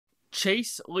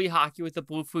Chase Lee Hockey with the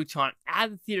Blue Futon.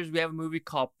 At the theaters, we have a movie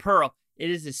called Pearl. It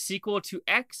is a sequel to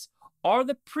X or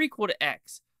the prequel to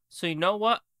X. So you know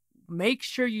what? Make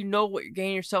sure you know what you're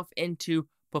getting yourself into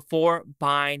before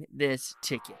buying this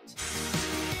ticket.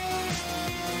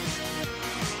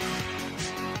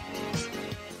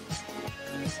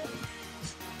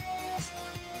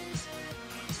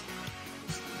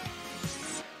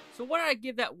 So what did I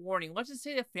give that warning? Let's just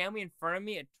say the family in front of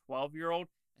me, a 12-year-old,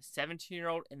 a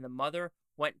 17-year-old, and the mother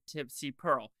went to see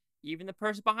Pearl. Even the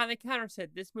person behind the counter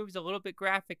said, this movie's a little bit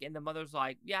graphic, and the mother's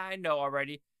like, yeah, I know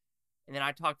already. And then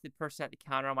I talked to the person at the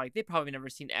counter. I'm like, they probably never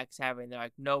seen X, have they? And they're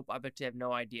like, nope, I bet you have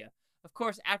no idea. Of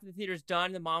course, after the theater's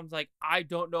done, the mom's like, I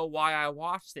don't know why I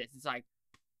watched this. It's like,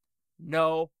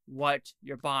 know what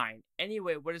you're buying.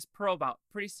 Anyway, what is Pearl about?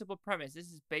 Pretty simple premise. This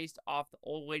is based off the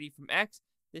old lady from X.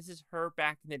 This is her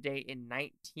back in the day in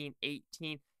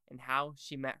 1918 and how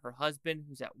she met her husband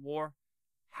who's at war,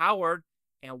 Howard,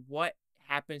 and what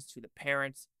happens to the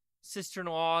parents,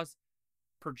 sister-in-laws,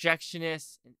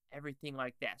 projectionists, and everything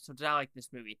like that. So did I like this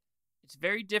movie? It's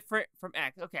very different from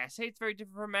X. Okay, I say it's very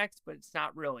different from X, but it's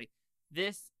not really.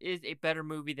 This is a better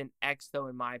movie than X, though,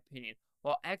 in my opinion.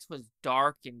 While X was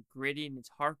dark and gritty and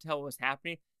it's hard to tell what was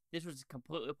happening, this was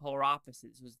completely polar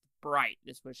opposite. This was bright.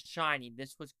 This was shiny.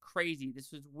 This was crazy.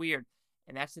 This was weird.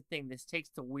 And that's the thing. This takes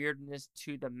the weirdness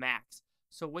to the max.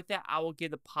 So with that, I will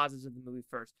give the positives of the movie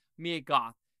first. Mia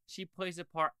Goth. She plays the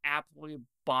part absolutely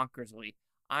bonkersly.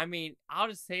 I mean, I'll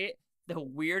just say it. The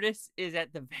weirdest is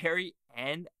at the very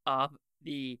end of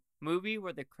the movie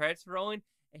where the credits are rolling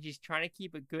and she's trying to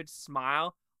keep a good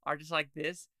smile or just like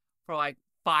this for like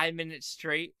 5 minutes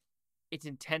straight. It's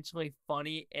intentionally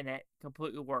funny and it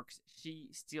completely works. She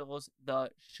steals the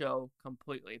show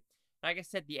completely. Like I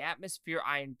said, the atmosphere,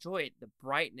 I enjoy it. The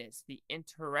brightness, the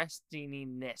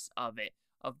interestingness of it,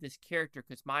 of this character.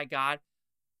 Because my God,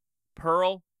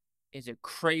 Pearl is a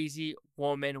crazy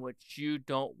woman which you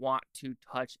don't want to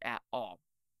touch at all.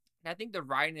 And I think the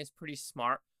writing is pretty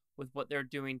smart with what they're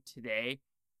doing today,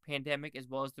 pandemic, as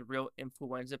well as the real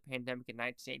influenza pandemic in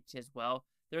 1918 as well.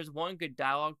 There's one good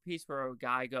dialogue piece where a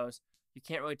guy goes, you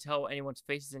can't really tell anyone's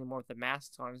faces anymore with the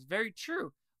masks on. It's very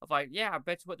true. Of like, yeah, I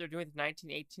bet you what they're doing with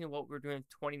 1918 and what we're doing with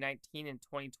 2019 and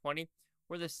 2020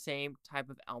 were the same type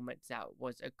of elements that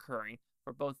was occurring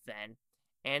for both then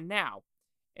and now.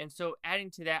 And so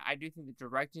adding to that, I do think the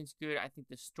directing's good. I think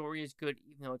the story is good,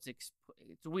 even though it's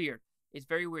weird. It's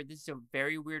very weird. This is a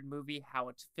very weird movie, how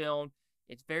it's filmed.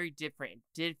 It's very different. It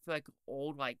did feel like an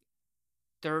old, like,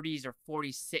 30s or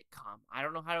 40s sitcom. I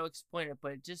don't know how to explain it,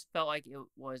 but it just felt like it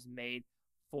was made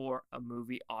for a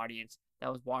movie audience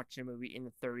that was watching a movie in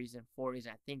the 30s and 40s.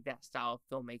 And I think that style of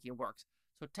filmmaking works.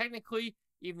 So technically,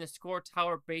 even the score,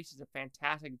 Tyler Bates does a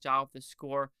fantastic job with the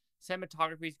score.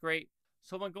 Cinematography is great.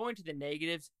 So when going to the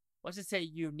negatives, let's just say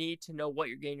you need to know what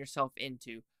you're getting yourself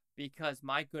into. Because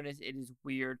my goodness, it is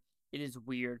weird. It is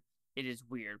weird. It is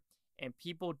weird. And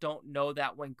people don't know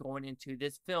that when going into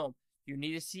this film. You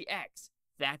need to see X.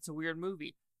 That's a weird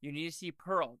movie. You need to see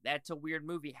Pearl. That's a weird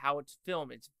movie. How it's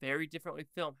filmed. It's very differently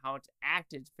filmed. How it's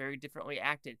acted. It's very differently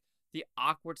acted. The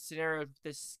awkward scenarios with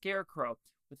the scarecrow,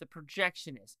 with the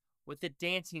projectionist, with the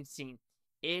dancing scene.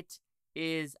 It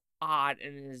is odd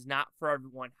and it is not for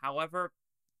everyone. However,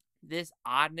 this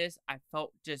oddness I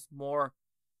felt just more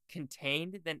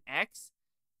contained than X.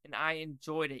 And I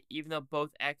enjoyed it, even though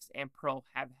both X and Pearl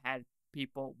have had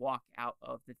people walk out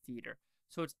of the theater.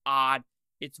 So it's odd.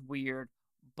 It's weird.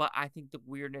 But I think the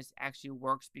weirdness actually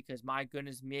works because, my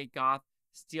goodness, Mia Goth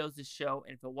steals the show.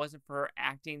 And if it wasn't for her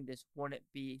acting, this wouldn't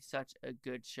be such a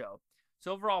good show.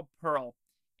 So overall, Pearl,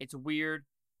 it's weird.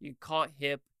 You can call it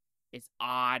hip. It's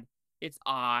odd. It's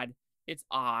odd. It's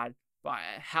odd. But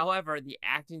however, the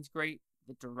acting's great.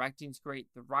 The directing's great.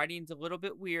 The writing's a little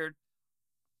bit weird.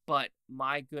 But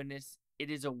my goodness, it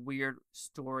is a weird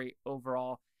story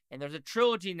overall. And there's a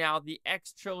trilogy now, the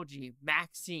X trilogy,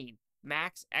 Maxine.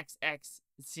 Max XX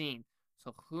scene.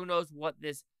 So who knows what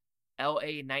this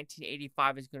LA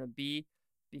 1985 is going to be,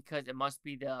 because it must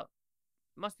be the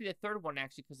third one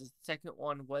actually, because the second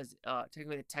one was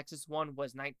technically the Texas one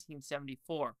was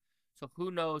 1974. So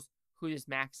who knows who this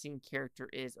Maxine character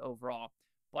is overall.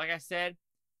 But like I said,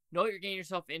 know what you're getting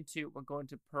yourself into when going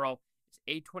to Pearl.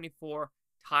 It's A24,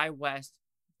 Ty West,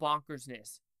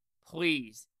 bonkersness.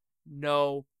 Please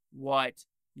know what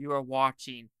you are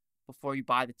watching before you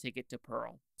buy the ticket to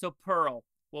Pearl. So Pearl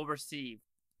will receive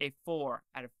a 4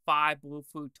 out of 5 blue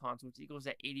futons, which equals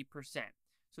at 80%.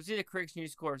 So see the critics'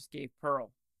 news scores gave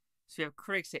Pearl. So you have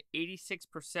critics at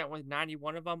 86% with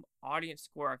 91 of them, audience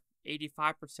score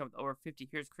 85% with over 50.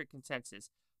 Here's critic consensus.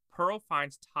 Pearl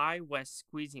finds Ty West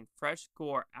squeezing fresh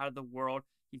gore out of the world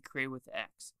he created with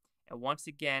X, and once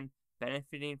again,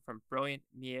 benefiting from brilliant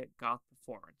Mia Goth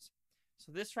performance.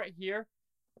 So this right here,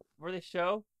 where they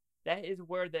show, that is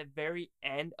where the very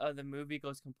end of the movie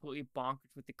goes completely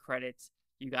bonkers with the credits.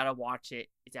 You gotta watch it.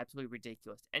 It's absolutely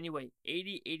ridiculous. Anyway,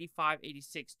 80, 85,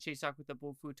 86, Chase Talk with the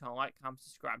Boo Futon. Like, comment,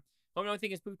 subscribe. Let me know what you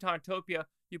think is Futontopia.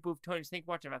 You Bootonians, thank you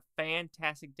for watching. Have a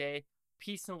fantastic day.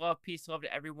 Peace and love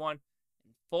to everyone.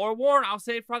 And forewarn, I'll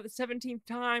say it for the 17th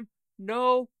time.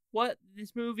 Know what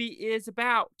this movie is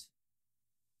about.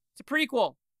 It's a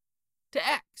prequel to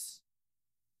X.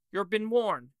 You've been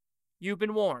warned. You've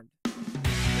been warned.